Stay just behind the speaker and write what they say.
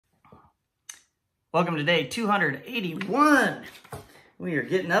Welcome to day 281. We are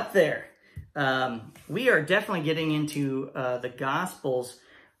getting up there. We are definitely getting into the Gospels,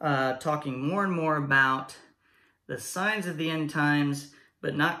 talking more and more about the signs of the end times,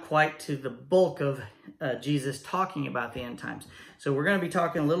 but not quite to the bulk of Jesus talking about the end times. So we're going to be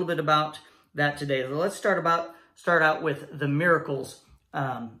talking a little bit about that today. So let's start out with the miracles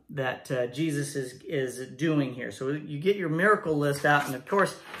that Jesus is doing here. So you get your miracle list out, and of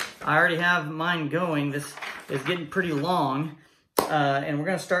course, I already have mine going. This is getting pretty long, and we're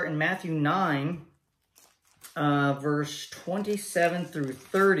going to start in Matthew 9, verse 27 through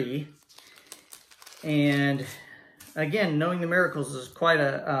 30. And again, knowing the miracles is quite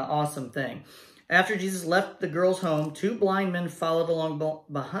an awesome thing. After Jesus left the girl's home, two blind men followed along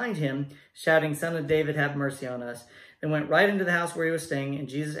behind him, shouting, "Son of David, have mercy on us." They went right into the house where he was staying, and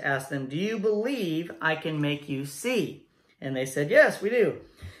Jesus asked them, "Do you believe I can make you see?" And they said, "Yes, we do."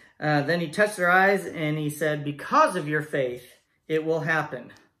 Then he touched their eyes, and he said, "Because of your faith, it will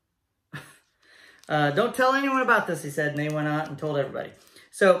happen." Don't tell anyone about this, he said, and they went out and told everybody.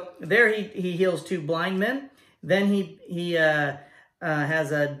 So there he heals two blind men. Then he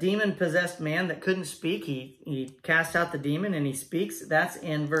has a demon-possessed man that couldn't speak. He cast out the demon, and he speaks. That's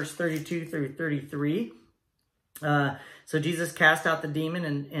in verse 32 through 33. So Jesus cast out the demon,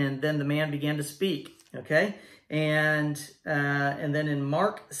 and then the man began to speak. Okay, and then in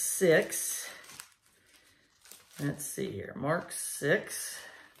Mark 6, let's see here, Mark 6,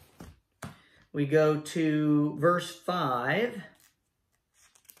 we go to verse 5,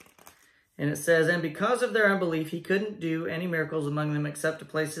 and it says, "And because of their unbelief, he couldn't do any miracles among them except to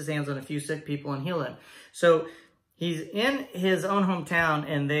place his hands on a few sick people and heal them." So he's in his own hometown,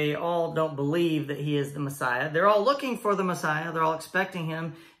 and they all don't believe that he is the Messiah. They're all looking for the Messiah. They're all expecting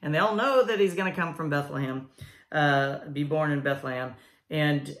him, and they all know that he's going to come from Bethlehem, be born in Bethlehem.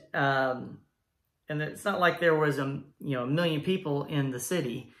 And it's not like there was a million people in the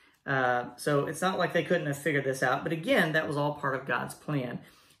city. So it's not like they couldn't have figured this out. But again, that was all part of God's plan.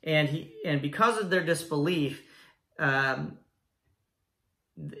 And because of their disbelief,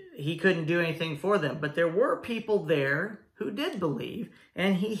 he couldn't do anything for them. But there were people there who did believe,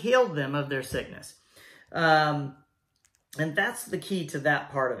 and he healed them of their sickness. And that's the key to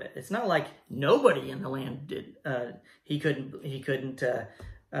that part of it. It's not like nobody in the land did. He couldn't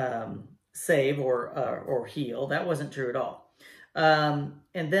save or heal. That wasn't true at all. And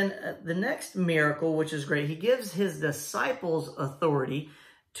then the next miracle, which is great, he gives his disciples authority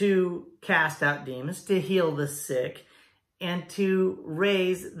to cast out demons, to heal the sick, and to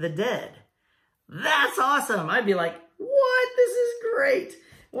raise the dead. That's awesome. I'd be like, what? This is great.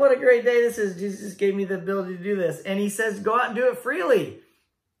 What a great day this is. Jesus gave me the ability to do this. And he says, go out and do it freely.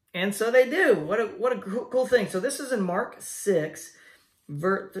 And so they do. What a cool thing. So this is in Mark 6, 3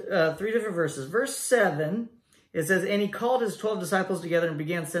 different verses. Verse 7, it says, "And he called his 12 disciples together and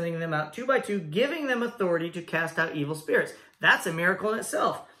began sending them out two by two, giving them authority to cast out evil spirits." That's a miracle in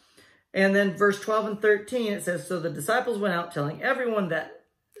itself. And then verse 12 and 13, it says, "So the disciples went out telling everyone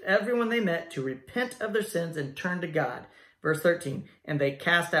they met to repent of their sins and turn to God." Verse 13, "And they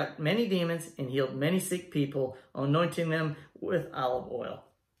cast out many demons and healed many sick people, anointing them with olive oil."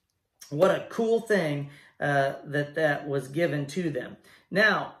 What a cool thing that was given to them.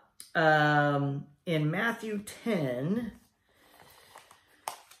 Now, in Matthew 10,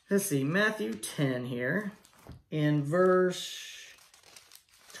 let's see, Matthew 10 here, in verse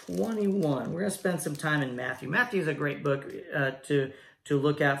 21. We're going to spend some time in Matthew. Matthew is a great book to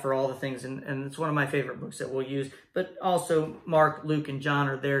look at for all the things, and it's one of my favorite books that we'll use. But also Mark, Luke, and John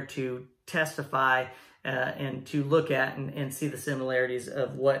are there to testify and to look at and see the similarities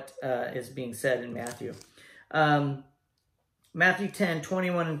of what is being said in Matthew. Matthew 10,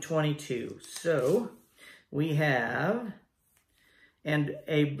 21 and 22. So we have, "And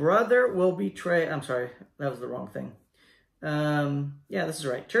a brother will betray," I'm sorry, that was the wrong thing. Yeah, this is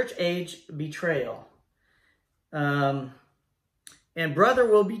right. "Church age betrayal. And brother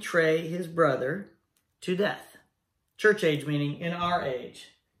will betray his brother to death." Church age meaning in our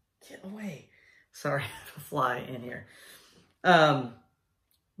age. Get away. Sorry, a fly in here.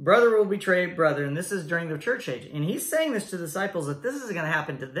 Brother will betray brother, and this is during the church age. And he's saying this to the disciples that this is going to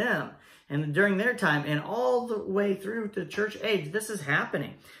happen to them and during their time, and all the way through to church age, this is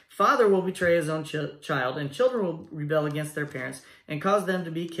happening. "Father will betray his own child, and children will rebel against their parents and cause them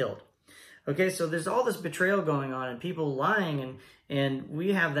to be killed." Okay, so there's all this betrayal going on and people lying, and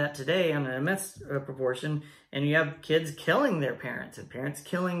we have that today on an immense proportion, and you have kids killing their parents and parents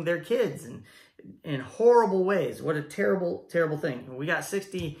killing their kids and in horrible ways. What a terrible, terrible thing. We got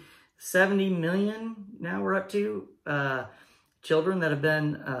 60, 70 million now we're up to children that have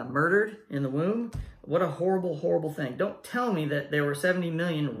been murdered in the womb. What a horrible, horrible thing. Don't tell me that there were 70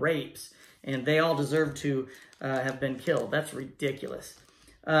 million rapes and they all deserve to have been killed. That's ridiculous.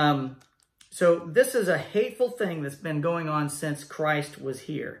 So this is a hateful thing that's been going on since Christ was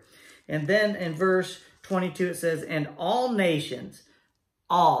here. And then in verse 22 it says, and all nations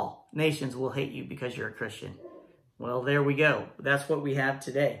will hate you because you're a Christian. Well, there we go. That's what we have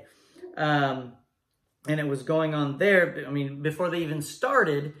today. And it was going on there. I mean, before they even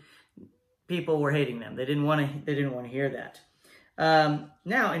started, people were hating them. They didn't want to hear that.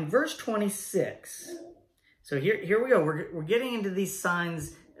 Now in verse 26, so here we go. We're getting into these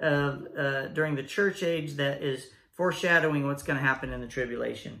signs of during the church age that is foreshadowing what's going to happen in the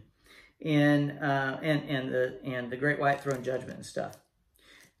tribulation, and the great white throne judgment and stuff.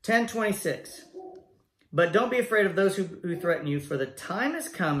 10:26. But don't be afraid of those who threaten you, for the time is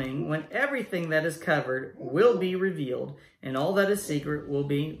coming when everything that is covered will be revealed, and all that is secret will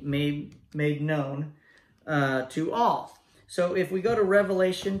be made known to all. So if we go to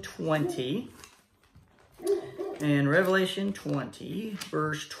Revelation 20, and Revelation 20,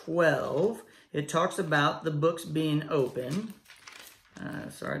 verse 12, it talks about the books being open.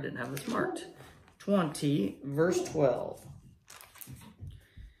 Sorry, I didn't have this marked. 20, verse 12.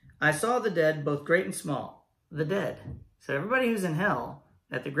 I saw the dead, both great and small. The dead. So everybody who's in hell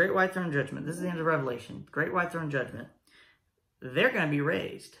at the great white throne judgment, this is the end of Revelation, great white throne judgment, they're going to be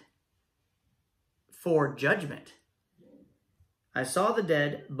raised for judgment. I saw the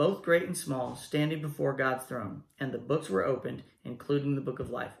dead, both great and small, standing before God's throne, and the books were opened, including the book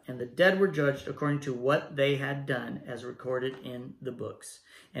of life. And the dead were judged according to what they had done, as recorded in the books.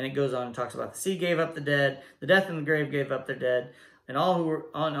 And it goes on and talks about the sea gave up the dead, the death and the grave gave up their dead, and all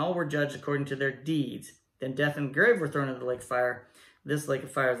were judged according to their deeds. Then death and the grave were thrown into the lake of fire. This lake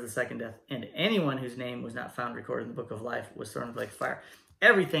of fire is the second death. And anyone whose name was not found recorded in the book of life was thrown into the lake of fire.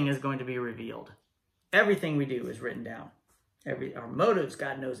 Everything is going to be revealed. Everything we do is written down. Our motives,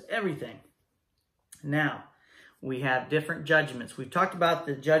 God knows everything. Now, we have different judgments. We've talked about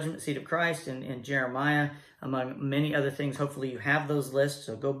the judgment seat of Christ in Jeremiah, among many other things. Hopefully you have those lists,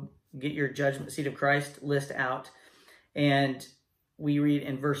 so go get your judgment seat of Christ list out. And we read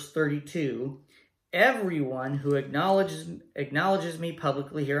in verse 32, everyone who acknowledges me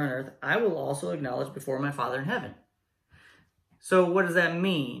publicly here on earth, I will also acknowledge before my Father in heaven. So what does that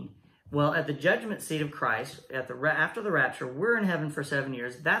mean? Well, at the judgment seat of Christ, after the rapture, we're in heaven for 7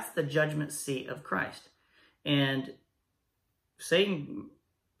 years. That's the judgment seat of Christ. And Satan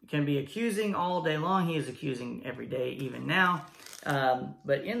can be accusing all day long. He is accusing every day, even now.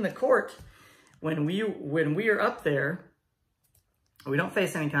 But in the court, when we are up there, we don't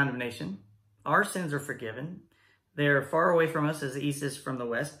face any condemnation. Our sins are forgiven. They're far away from us as the east is from the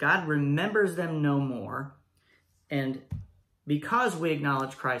west. God remembers them no more. And because we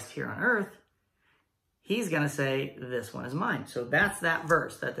acknowledge Christ here on earth, he's going to say, this one is mine. So that's that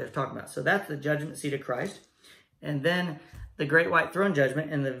verse that they're talking about. So that's the judgment seat of Christ. And then the great white throne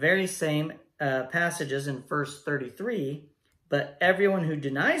judgment in the very same passages in verse 33. But everyone who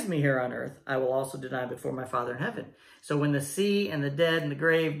denies me here on earth, I will also deny before my Father in heaven. So when the sea and the dead and the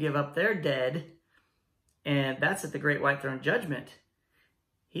grave give up their dead, and that's at the great white throne judgment,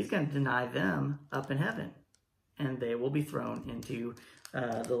 he's going to deny them up in heaven. And they will be thrown into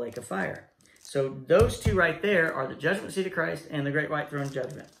the lake of fire. So those two right there are the judgment seat of Christ and the great white throne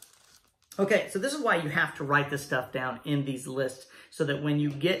judgment. Okay, so this is why you have to write this stuff down in these lists, so that when you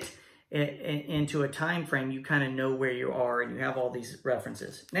get into a time frame, you kind of know where you are and you have all these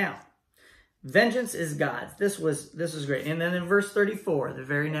references. Now, vengeance is God's. This is great. And then in verse 34, the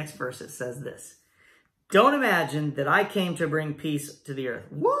very next verse, it says this. Don't imagine that I came to bring peace to the earth.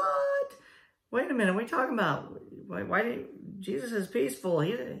 What? Wait a minute, what are you talking about? Why Jesus is peaceful.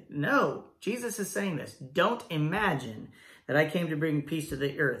 No, Jesus is saying this. Don't imagine that I came to bring peace to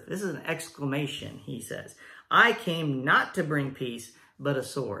the earth. This is an exclamation, he says. I came not to bring peace, but a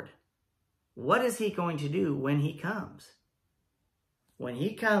sword. What is he going to do when he comes? When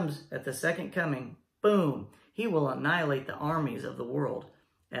he comes at the second coming, boom, he will annihilate the armies of the world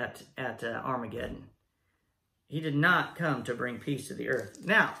at Armageddon. He did not come to bring peace to the earth.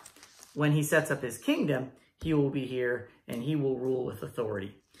 Now, when he sets up his kingdom, he will be here and he will rule with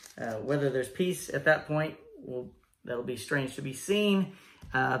authority. Whether there's peace at that point, that'll be strange to be seen,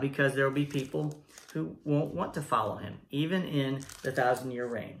 because there will be people who won't want to follow him, even in the 1,000-year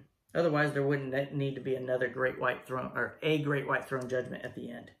reign. Otherwise, there wouldn't need to be another great white throne, or a great white throne judgment at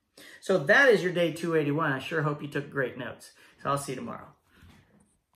the end. So that is your day 281. I sure hope you took great notes. So I'll see you tomorrow.